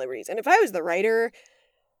lot of liberties. And if I was the writer,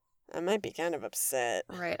 I might be kind of upset.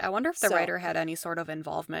 Right. I wonder if the writer had any sort of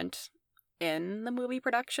involvement in the movie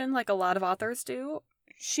production, like a lot of authors do.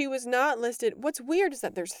 She was not listed. What's weird is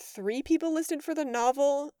that there's 3 people listed for the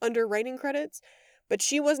novel under writing credits, but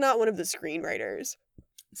she was not one of the screenwriters.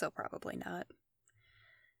 So probably not.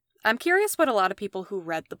 I'm curious what a lot of people who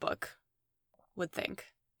read the book would think.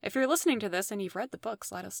 If you're listening to this and you've read the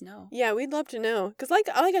books, let us know. Yeah, we'd love to know. Because like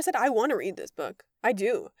I said, I want to read this book. I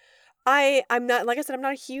do. I'm not, like I said, I'm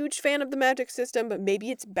not a huge fan of the magic system, but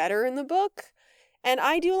maybe it's better in the book. And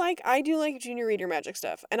I do like junior reader magic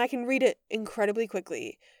stuff, and I can read it incredibly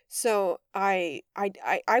quickly. So I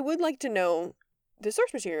would like to know the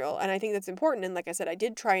source material, and I think that's important. And like I said, I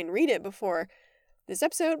did try and read it before this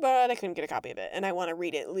episode, but I couldn't get a copy of it, and I want to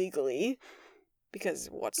read it legally, because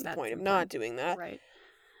what's the point of not doing that? Right.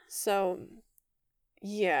 So,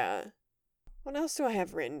 yeah. What else do I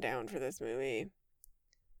have written down for this movie?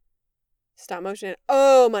 Stop motion.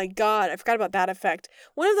 Oh my god, I forgot about that effect.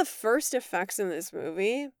 One of the first effects in this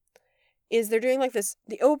movie is they're doing like this.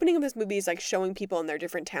 The opening of this movie is like showing people and their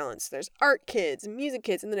different talents. There's art kids, music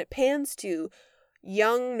kids, and then it pans to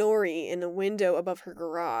young Nori in a window above her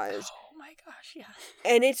garage. Oh my gosh, yeah.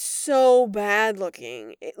 And it's so bad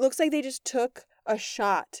looking. It looks like they just took a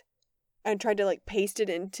shot and tried to like paste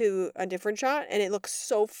it into a different shot, and it looks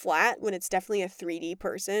so flat when it's definitely a 3D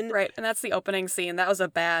person. Right, and that's the opening scene. That was a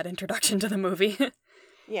bad introduction to the movie.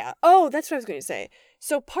 Yeah. Oh, that's what I was going to say.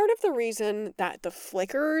 So part of the reason that the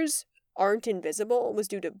flickers aren't invisible was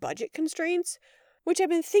due to budget constraints, which I've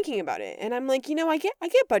been thinking about it, and I'm like, I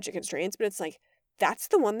get budget constraints, but it's like, that's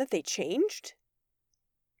the one that they changed?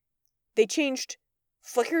 They changed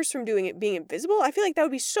flickers from being invisible? I feel like that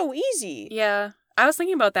would be so easy. Yeah. I was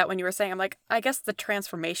thinking about that when you were saying, I'm like, I guess the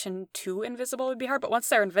transformation to invisible would be hard, but once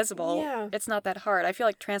they're invisible, it's not that hard. I feel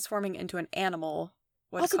like transforming into an animal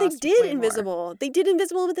would also, cost they did way invisible. More. They did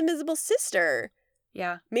invisible with Invisible Sister.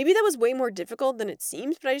 Yeah. Maybe that was way more difficult than it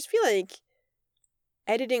seems, but I just feel like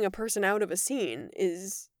editing a person out of a scene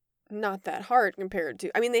is not that hard compared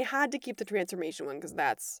to... I mean, they had to keep the transformation one because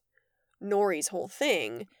that's Nori's whole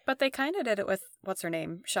thing. But they kind of did it with, what's her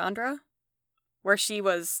name? Chandra? Where she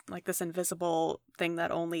was like this invisible thing that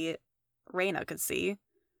only Reina could see.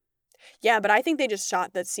 Yeah, but I think they just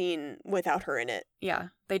shot that scene without her in it. Yeah,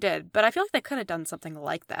 they did. But I feel like they could have done something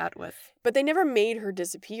like that with... But they never made her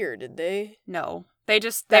disappear, did they? No. They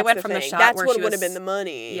went from the shot That's where what she would have been the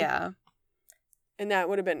money. Yeah. And that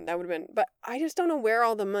would have been... But I just don't know where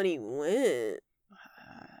all the money went.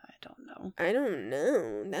 I don't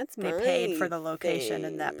know. That's They paid for the location,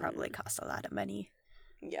 and that probably cost a lot of money.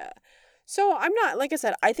 Yeah. So I'm not, like I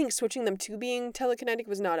said, I think switching them to being telekinetic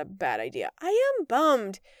was not a bad idea. I am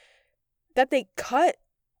bummed that they cut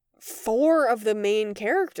 4 of the main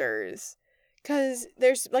characters. Because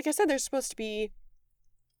there's, like I said, there's supposed to be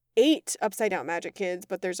 8 Upside Down Magic kids,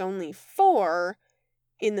 but there's only 4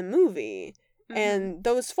 in the movie. Mm-hmm. And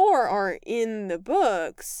those 4 are in the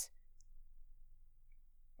books.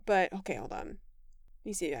 But, okay, hold on. Let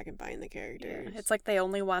me see if I can find the characters. Yeah, it's like they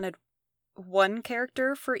only wanted one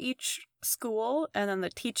character for each school, and then the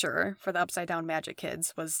teacher for the Upside Down Magic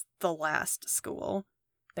Kids was the last school.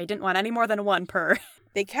 They didn't want any more than one per.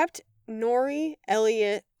 They kept Nori,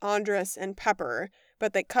 Elliot, Andres, and Pepper,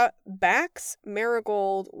 but they cut Bax,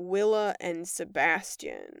 Marigold, Willa, and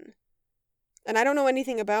Sebastian. And I don't know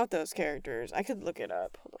anything about those characters. I could look it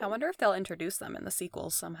up. I wonder if they'll introduce them in the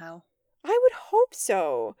sequels somehow. I would hope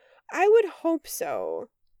so. I would hope so.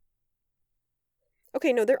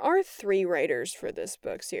 Okay, no, there are 3 writers for this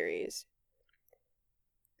book series.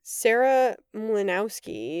 Sarah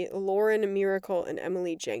Mlinowski, Lauren Miracle, and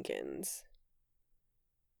Emily Jenkins.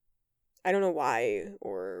 I don't know why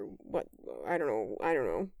or what. I don't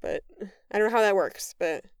know, but I don't know how that works,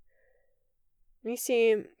 but let me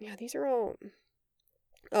see. Yeah, these are all.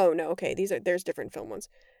 Oh, no, okay. There's different film ones.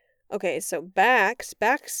 Okay, so Bax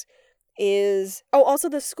is also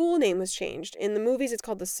the school name was changed. In the movies it's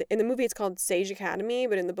called Sage Academy,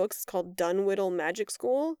 but in the books it's called Dunwhiddle Magic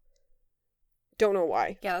School. Don't know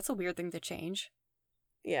why. Yeah, that's a weird thing to change.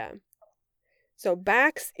 Yeah. So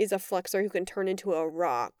Bax is a flexor who can turn into a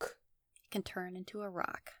rock. Can turn into a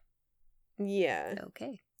rock. Yeah.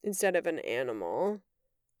 Okay. Instead of an animal.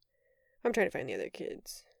 I'm trying to find the other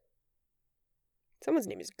kids. Someone's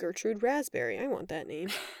name is Gertrude Raspberry. I want that name.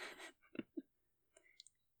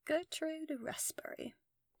 Gertrude Raspberry.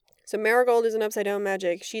 So Marigold is an upside down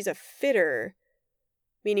magic. She's a fitter,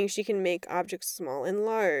 meaning she can make objects small and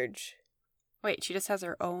large. Wait, she just has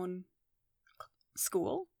her own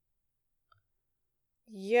school?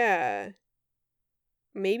 Yeah.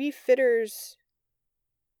 Maybe fitters.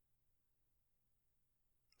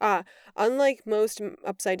 Unlike most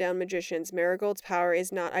upside-down magicians, Marigold's power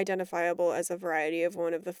is not identifiable as a variety of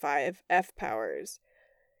one of the 5 F powers.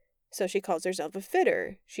 So she calls herself a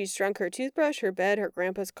fitter. She's shrunk her toothbrush, her bed, her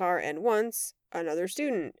grandpa's car, and once, another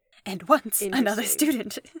student. And once, another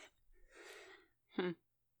student. Let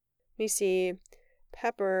me see.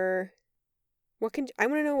 Pepper. I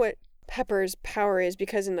want to know what Pepper's power is,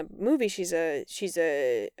 because in the movie she's a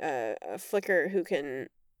flicker who can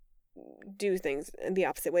do things in the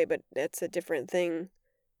opposite way, but that's a different thing.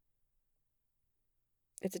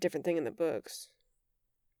 It's a different thing in the books.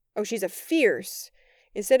 Oh, she's a fierce.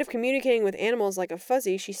 Instead of communicating with animals like a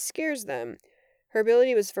fuzzy, she scares them. Her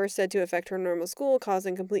ability was first said to affect her normal school,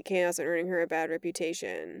 causing complete chaos and earning her a bad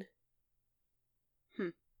reputation.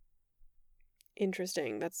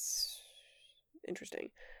 Interesting. That's interesting.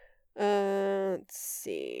 Let's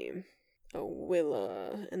see. Oh,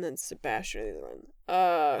 Willa, and then Sebastian is the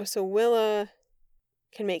other one. So Willa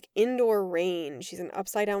can make indoor rain. She's an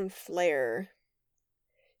upside-down flare.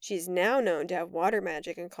 She's now known to have water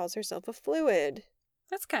magic and calls herself a fluid.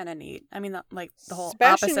 That's kind of neat. I mean, like the whole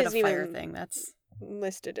Sebastian opposite of fire thing. That's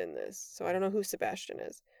listed in this, so I don't know who Sebastian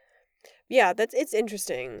is. Yeah, it's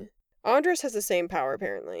interesting. Andres has the same power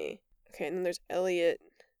apparently. Okay, and then there's Elliot.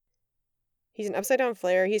 He's an upside-down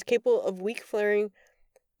flare. He's capable of weak flaring,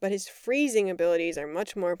 but his freezing abilities are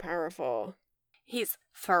much more powerful. He's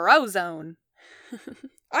Frozone.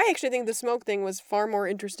 I actually think the smoke thing was far more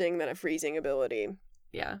interesting than a freezing ability.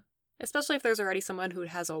 Yeah. Especially if there's already someone who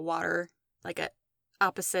has a water, like a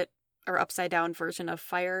opposite or upside down version of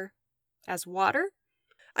fire as water.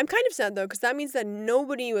 I'm kind of sad though, because that means that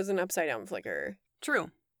nobody was an upside down flicker.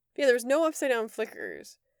 True. Yeah, there was no upside down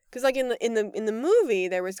flickers. Because like in the movie,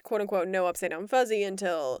 there was quote unquote no upside down fuzzy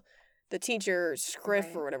until the teacher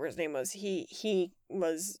Scriff or whatever his name was. He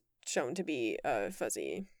was shown to be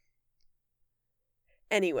fuzzy.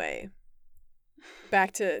 Anyway,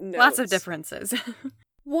 back to notes. Lots of differences.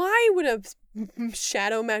 Why would a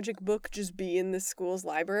shadow magic book just be in the school's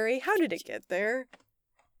library? How did it get there?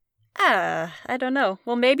 I don't know.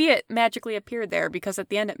 Well, maybe it magically appeared there because at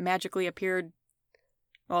the end it magically appeared.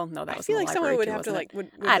 Well, no, that was. I feel like someone would have to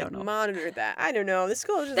I don't know. Monitor that. I don't know. The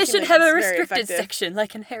school just. They should have a restricted section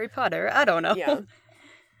like in Harry Potter. I don't know. Yeah.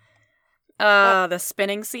 The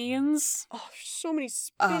spinning scenes. Oh, so many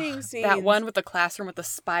spinning scenes. That one with the classroom with the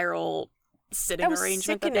spiral sitting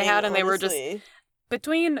arrangement that they had, and they were just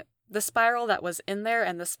between the spiral that was in there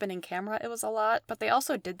and the spinning camera. It was a lot, but they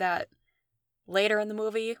also did that later in the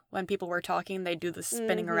movie when people were talking. They do the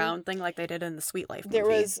spinning around thing like they did in the Sweet Life movie. There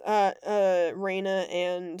was Raina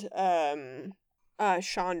and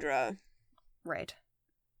Chandra. Right.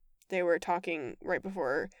 They were talking right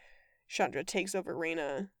before Chandra takes over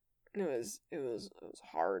Raina. It was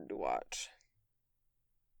hard to watch.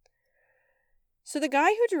 So the guy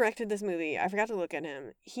who directed this movie, I forgot to look at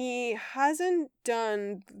him. He hasn't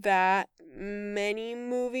done that many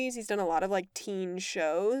movies. He's done a lot of like teen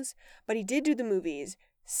shows, but he did do the movies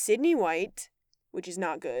Sydney White, which is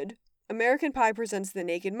not good. American Pie Presents The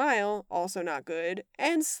Naked Mile, also not good,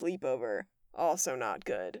 and Sleepover, also not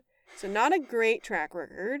good. So not a great track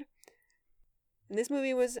record. And this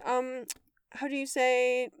movie was, how do you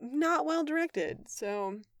say, not well directed,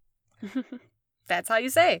 so... That's how you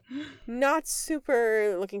say. Not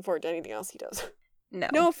super looking forward to anything else he does. No.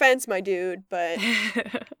 No offense, my dude, but...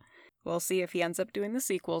 We'll see if he ends up doing the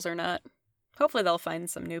sequels or not. Hopefully they'll find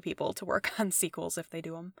some new people to work on sequels if they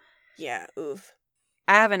do them. Yeah, oof.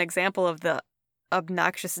 I have an example of the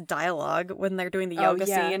obnoxious dialogue when they're doing the yoga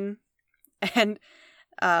scene. And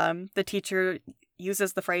the teacher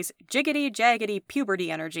uses the phrase, jiggity, jaggedy,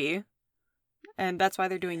 puberty energy. And that's why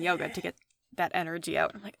they're doing yoga, to get that energy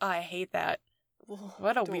out. I'm like, oh, I hate that.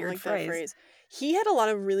 What a weird phrase. He had a lot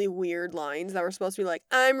of really weird lines that were supposed to be like,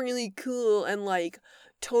 I'm really cool and like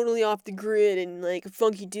totally off the grid and like a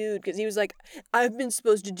funky dude. Because he was like, I've been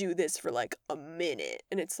supposed to do this for like a minute.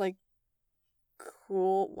 And it's like,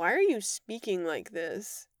 cool. Why are you speaking like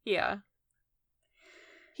this? Yeah.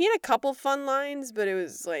 He had a couple fun lines, but it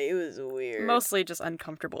was weird. Mostly just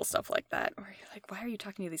uncomfortable stuff like that. Where you're like, why are you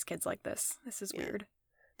talking to these kids like this? This is weird.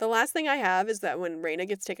 The last thing I have is that when Raina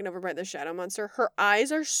gets taken over by the shadow monster, her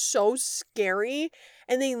eyes are so scary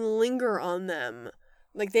and they linger on them.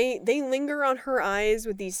 Like they linger on her eyes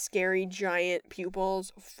with these scary giant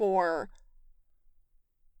pupils for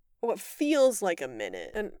what feels like a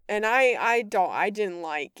minute. And I didn't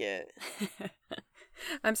like it.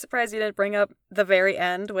 I'm surprised you didn't bring up the very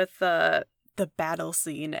end with the battle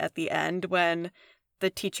scene at the end when the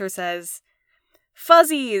teacher says,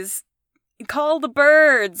 "Fuzzies, call the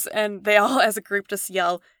birds," and they all as a group just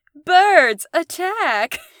yell, "Birds,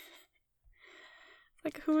 attack!"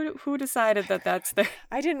 Like, who decided that that's their...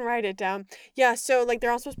 I didn't write it down. Yeah, so, like, they're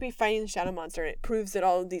all supposed to be fighting the shadow monster, and it proves that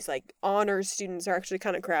all of these, like, honors students are actually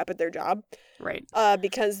kind of crap at their job. Right.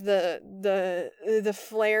 Because the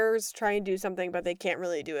flares try and do something, but they can't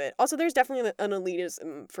really do it. Also, there's definitely an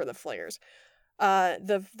elitism for the flares.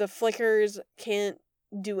 The flickers can't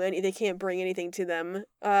they can't bring anything to them.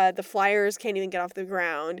 The flyers can't even get off the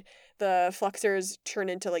ground. The fluxers turn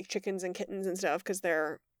into, like, chickens and kittens and stuff because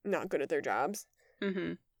they're not good at their jobs.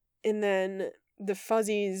 Mm-hmm. And then the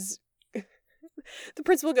fuzzies, the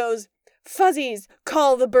principal goes, "Fuzzies,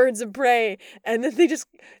 call the birds of prey." And then they just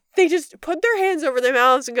put their hands over their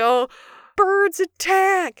mouths and go, "Birds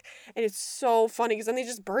attack." And it's so funny because then they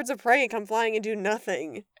just birds of prey come flying and do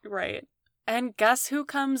nothing. Right. And guess who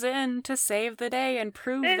comes in to save the day and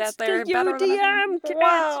prove that they're the better UDM than...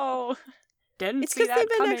 Wow. It's because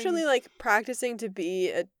they've been actually, like, practicing to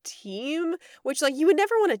be a team, which, like, you would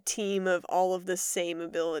never want a team of all of the same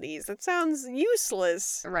abilities. That sounds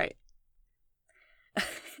useless. Right.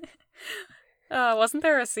 Wasn't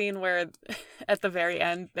there a scene where at the very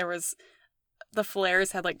end there was the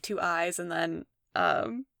flares had, like, 2 eyes and then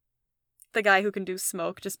the guy who can do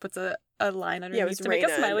smoke just puts a line underneath to make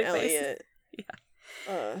a smiley face.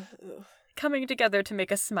 Yeah. Coming together to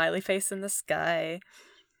make a smiley face in the sky.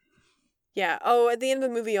 Yeah. Oh, at the end of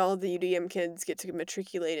the movie, all of the UDM kids get to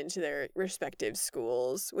matriculate into their respective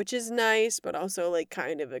schools, which is nice, but also, like,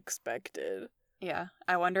 kind of expected. Yeah.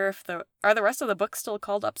 I wonder if are the rest of the books still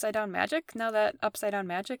called Upside Down Magic now that Upside Down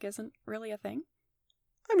Magic isn't really a thing?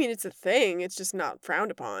 I mean, it's a thing. It's just not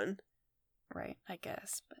frowned upon. Right. I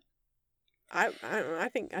guess, but I don't know. I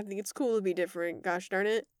think it's cool to be different. Gosh darn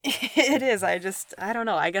it. It is. I don't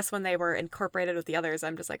know. I guess when they were incorporated with the others,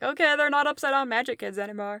 I'm just like, okay, they're not Upside Down Magic kids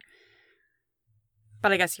anymore.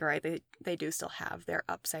 But I guess you're right. They do still have their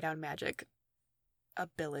Upside Down Magic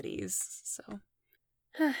abilities. So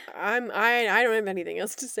I don't have anything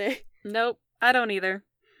else to say. Nope, I don't either.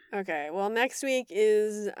 Okay, well, next week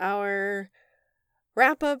is our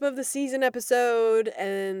wrap up of the season episode,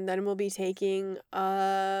 and then we'll be taking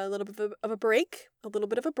a little bit of a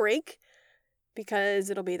break, because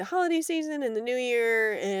it'll be the holiday season and the new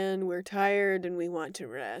year, and we're tired and we want to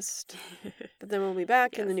rest. But then we'll be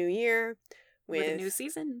back in the new year. With a new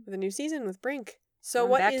season. With a new season with Brink. So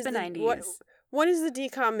back to the 90s. What is the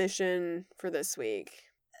decom mission for this week?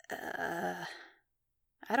 I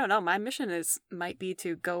don't know. My mission might be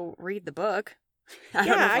to go read the book. I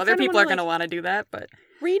don't know if other people are going to want to do that, but...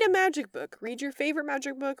 Read a magic book. Read your favorite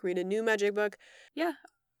magic book. Read a new magic book. Yeah.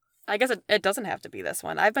 I guess it doesn't have to be this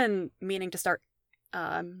one. I've been meaning to start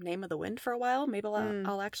Name of the Wind for a while. Maybe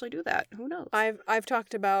I'll actually do that. Who knows? I've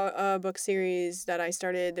talked about a book series that I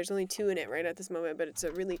started. There's only 2 in it right at this moment, but it's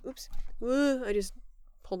a really I just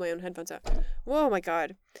pulled my own headphones out. Whoa, my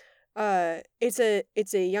god. It's a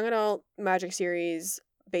young adult magic series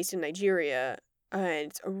based in Nigeria, and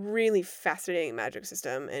it's a really fascinating magic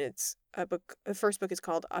system. And it's a book. The first book is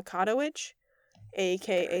called Akata Witch,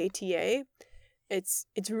 Akata, it's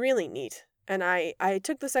really neat. And I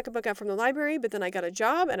took the second book out from the library, but then I got a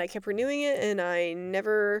job and I kept renewing it and I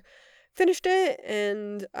never finished it,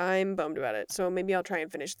 and I'm bummed about it. So maybe I'll try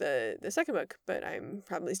and finish the second book, but I'm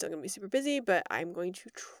probably still going to be super busy, but I'm going to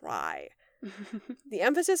try. The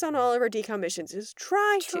emphasis on all of our decom missions is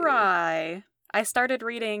try. I started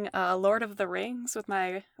reading Lord of the Rings with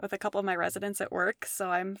a couple of my residents at work, so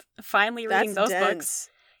I'm finally reading those books.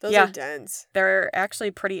 Those are dense. They're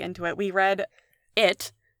actually pretty into it. We read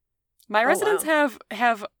It. My residents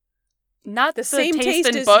have not the same taste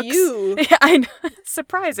in as books. You. I know.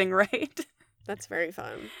 Surprising, right? That's very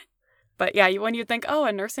fun. But yeah, when you think, oh,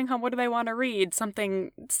 a nursing home, what do they want to read?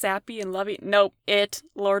 Something sappy and lovey. Nope, It,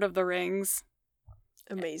 Lord of the Rings.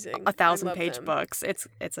 Amazing. 1,000-page books.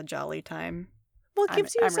 It's a jolly time. Well, it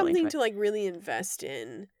gives you something to like really invest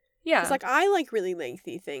in. Yeah. It's like I like really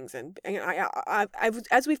lengthy things, and I've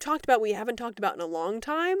as we've talked about, we haven't talked about in a long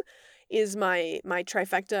time, is my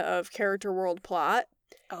trifecta of character, world, plot.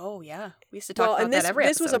 Oh yeah, we used to talk about that every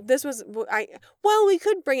episode. Well, we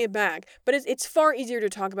could bring it back, but it's far easier to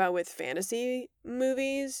talk about with fantasy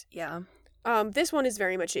movies. Yeah. This one is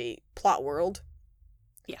very much a plot world.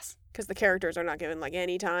 Yes. Because the characters are not given like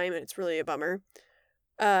any time, and it's really a bummer.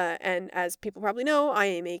 And as people probably know, I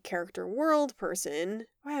am a character world person.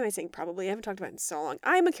 Why am I saying probably? I haven't talked about it in so long.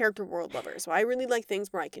 I'm a character world lover, so I really like things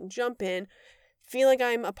where I can jump in, feel like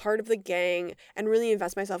I'm a part of the gang, and really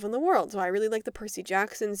invest myself in the world. So I really like the Percy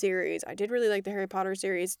Jackson series. I did really like the Harry Potter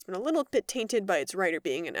series. It's been a little bit tainted by its writer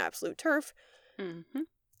being an absolute turf. Mm-hmm.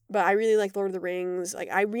 But I really like Lord of the Rings.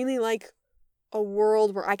 Like, I really like a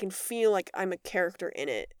world where I can feel like I'm a character in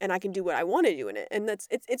it and I can do what I want to do in it. And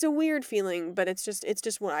it's a weird feeling, but it's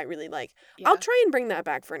just what I really like. Yeah. I'll try and bring that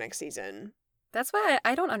back for next season. That's why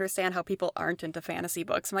I don't understand how people aren't into fantasy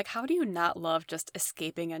books. I'm like, how do you not love just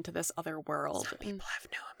escaping into this other world? Some people have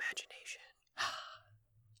no imagination.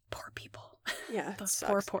 Poor people. Yeah, those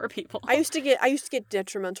poor people. I used to get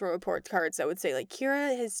detrimental report cards that would say like,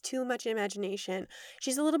 Kira has too much imagination.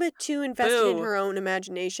 She's a little bit too invested in her own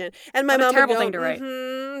imagination. And my mom would go, thing to write.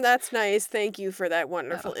 That's nice. Thank you for that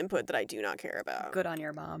wonderful input that I do not care about. Good on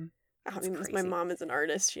your mom. I mean, my mom is an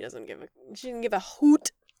artist. She didn't give a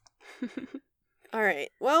hoot. All right.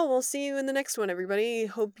 Well, we'll see you in the next one, everybody.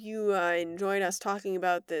 Hope you enjoyed us talking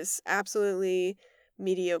about this absolutely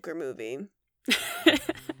mediocre movie.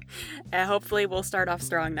 And hopefully we'll start off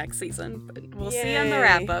strong next season. But we'll see you on the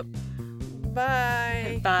wrap-up.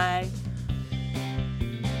 Bye. Bye.